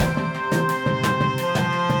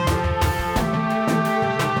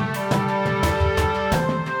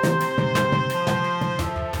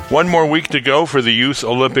One more week to go for the Youth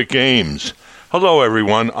Olympic Games. Hello,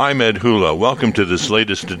 everyone. I'm Ed Hula. Welcome to this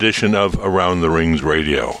latest edition of Around the Rings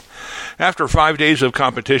Radio. After 5 days of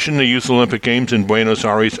competition, the Youth Olympic Games in Buenos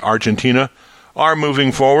Aires, Argentina, are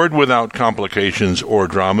moving forward without complications or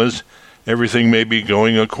dramas. Everything may be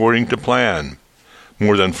going according to plan.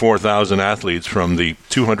 More than 4,000 athletes from the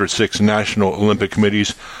 206 national Olympic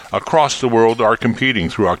committees across the world are competing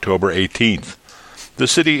through October 18th. The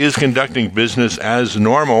city is conducting business as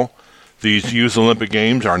normal. These Youth Olympic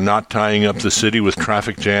Games are not tying up the city with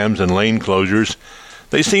traffic jams and lane closures.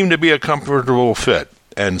 They seem to be a comfortable fit,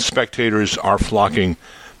 and spectators are flocking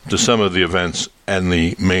to some of the events and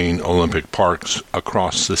the main Olympic parks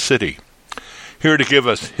across the city. Here to give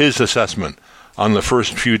us his assessment on the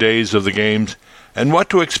first few days of the Games and what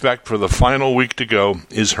to expect for the final week to go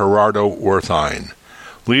is Gerardo Wertheim,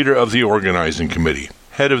 leader of the organizing committee,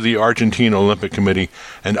 head of the Argentine Olympic Committee,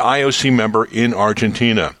 and IOC member in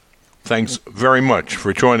Argentina. Thanks very much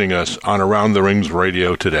for joining us on Around the Rings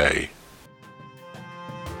Radio today.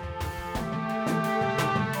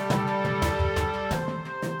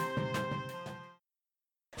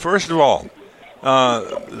 First of all,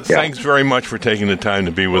 thanks very much for taking the time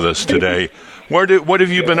to be with us today. What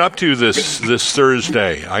have you been up to this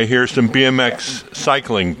Thursday? I hear some BMX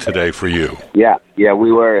cycling today for you. Yeah,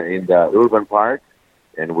 we were in the urban park,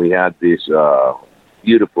 and we had this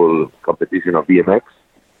beautiful competition of BMX,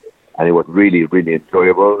 and it was really, really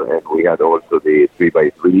enjoyable. And we had also the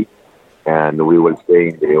 3x3, and we will stay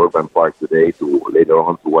in the urban park today to later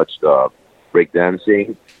on to watch the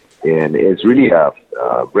breakdancing. And it's really a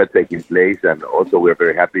breathtaking place, and also we're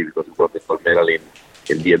very happy because we got the gold medal in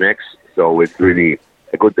BMX, so it's really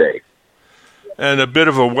a good day. And a bit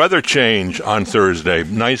of a weather change on Thursday.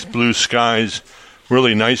 Nice blue skies,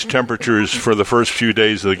 really nice temperatures for the first few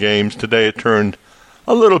days of the Games. Today it turned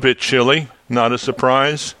a little bit chilly, not a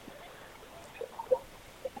surprise.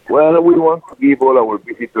 Well, we want to give all our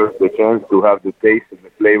visitors the chance to have the taste and the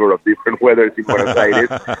flavor of different weathers in Buenos Aires.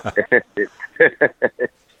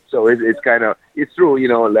 So it's true,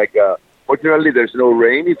 fortunately there's no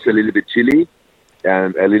rain. It's a little bit chilly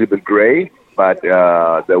and a little bit gray, but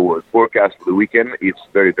the forecast for the weekend is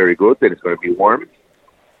very, very good, and it's going to be warm.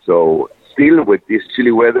 So still with this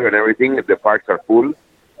chilly weather and everything, the parks are full.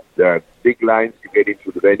 There are big lines to get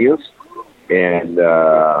into the venues, and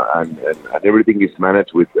everything is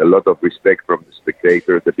managed with a lot of respect from the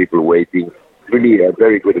spectators, the people waiting. Really a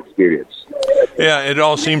very good experience. Yeah, it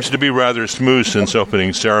all seems to be rather smooth since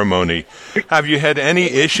opening ceremony. Have you had any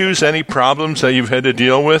issues, any problems that you've had to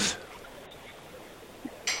deal with?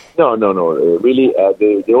 No. Really,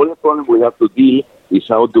 the only problem we have to deal is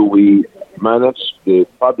how do we manage the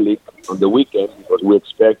public on the weekend, because we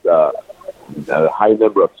expect a high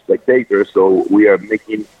number of spectators, so we are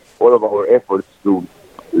making all of our efforts to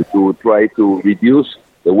try to reduce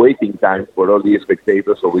the waiting time for all the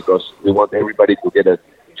spectators, so because we want everybody to get a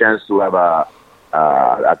chance to have a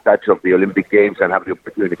touch of the Olympic Games and have the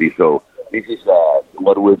opportunity. So this is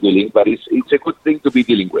what we're dealing, but it's a good thing to be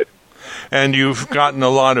dealing with. And you've gotten a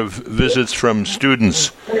lot of visits from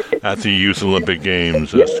students at the Youth Olympic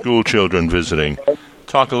Games, school children visiting.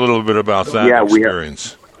 Talk a little bit about that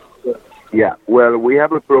experience. Well, we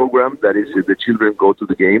have a program that is the children go to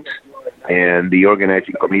the games, and the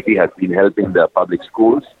organizing committee has been helping the public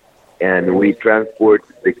schools, and we transport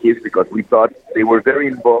the kids because we thought they were very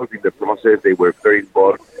involved in the process. They were very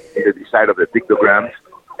involved in the design of the pictograms,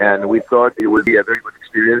 and we thought it would be a very good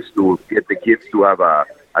experience to get the kids to have a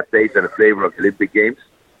taste and a flavor of the Olympic Games.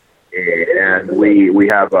 And we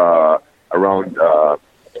have around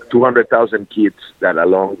 200,000 kids that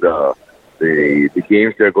along the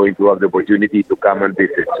games they're going to have the opportunity to come and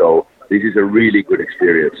visit. So this is a really good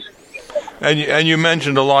experience. And you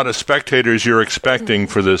mentioned a lot of spectators you're expecting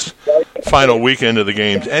for this final weekend of the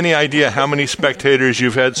Games. Any idea how many spectators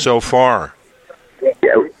you've had so far?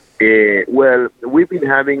 Well, we've been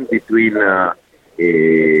having between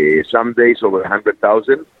some days over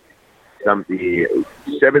 100,000, some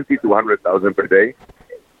 70 to 100,000 per day.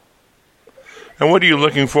 And what are you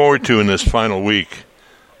looking forward to in this final week?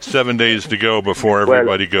 7 days to go before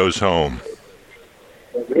everybody goes home.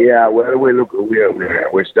 Yeah, well,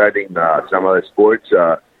 we're starting some other sports.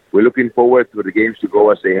 We're looking forward to the games to go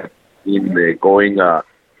as they have been going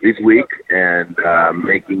this week, and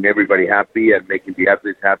making everybody happy and making the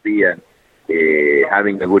athletes happy and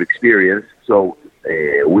having a good experience. So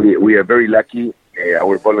we are very lucky.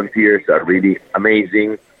 Our volunteers are really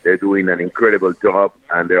amazing. They're doing an incredible job,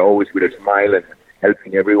 and they're always with a smile and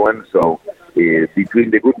helping everyone. So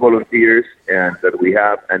between the good volunteers and that we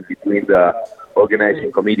have, and between the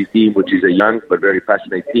organizing committee team, which is a young but very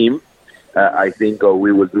passionate team, I think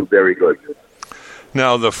we will do very good.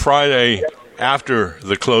 Now, the Friday after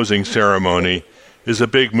the closing ceremony is a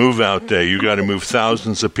big move-out day. You got to move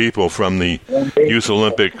thousands of people from the Youth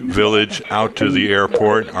Olympic Village out to the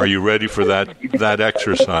airport. Are you ready for that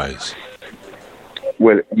exercise?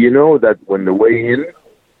 Well, you know that when the way in,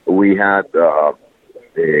 we had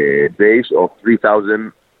days of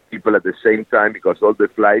 3,000 people at the same time because all the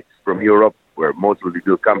flights from Europe, where most of the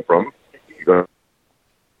people come from, because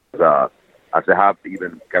as a hub,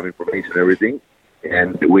 even coming from Asia and everything,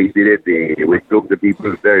 and we did it. We took the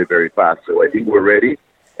people very, very fast. So I think we're ready,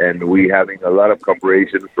 and we're having a lot of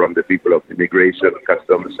cooperation from the people of immigration,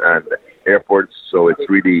 customs, and airports. So it's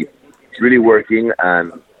really working,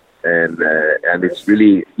 and it's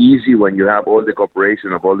really easy when you have all the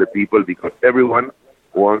cooperation of all the people, because everyone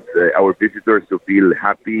wants our visitors to feel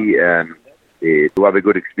happy and to have a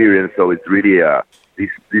good experience. So it's really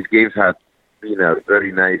these games have been a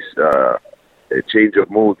very nice change of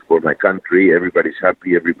mood for my country. Everybody's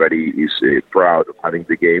happy. Everybody is proud of having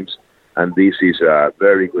the games, and this is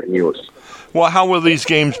very good news. Well, how will these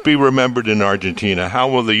games be remembered in Argentina? How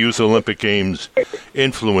will the Youth Olympic Games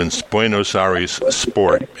influence Buenos Aires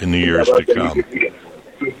sport in the years to come?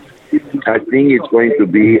 I think it's going to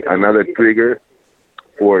be another trigger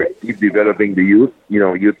for keep developing the youth. You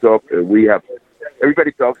know,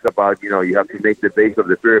 everybody talks about, you have to make the base of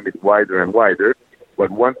the pyramid wider and wider. But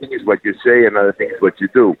one thing is what you say, another thing is what you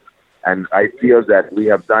do. And I feel that we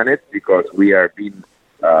have done it because we are being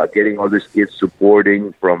getting all these kids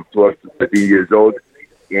supporting from 12 to 13 years old.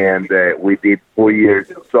 And we did 4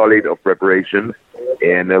 years solid of preparation.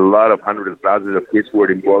 And a lot of hundreds of thousands of kids were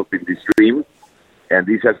involved in this dream. And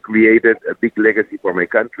this has created a big legacy for my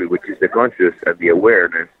country, which is the conscious and the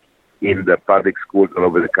awareness in the public schools all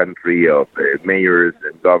over the country of mayors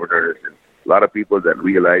and governors and a lot of people that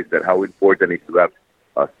realize that how important it is to have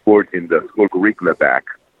sports in the school curricula back,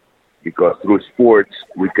 because through sports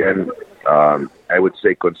we can, I would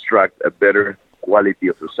say, construct a better quality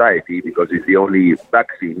of society, because it's the only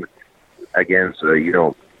vaccine against,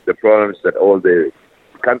 the problems that all the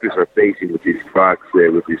countries are facing with these drugs,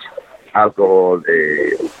 with this alcohol,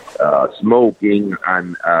 smoking,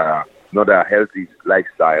 and not a healthy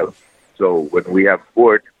lifestyle. So when we have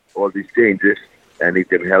sport, all these changes, and it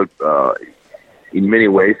can help in many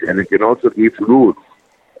ways, and it can also give rules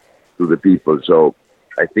to the people. So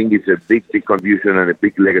I think it's a big, big contribution and a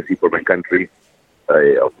big legacy for my country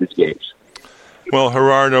of these games. Well,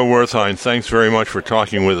 Gerardo Wertheim, thanks very much for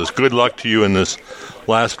talking with us. Good luck to you in this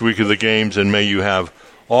last week of the games, and may you have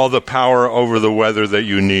all the power over the weather that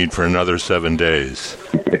you need for another 7 days.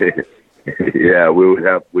 Yeah, we will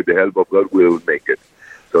have, with the help of God, we will make it.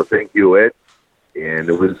 So thank you, Ed, and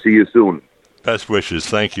we'll see you soon. Best wishes.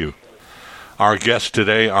 Thank you. Our guest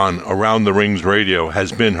today on Around the Rings Radio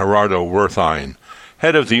has been Gerardo Wertheim,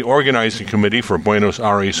 head of the organizing committee for Buenos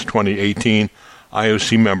Aires 2018,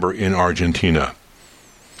 IOC member in Argentina.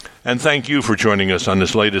 And thank you for joining us on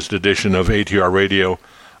this latest edition of ATR Radio.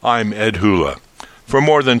 I'm Ed Hula. For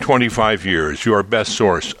more than 25 years, your best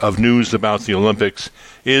source of news about the Olympics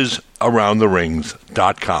is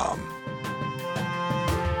AroundTheRings.com.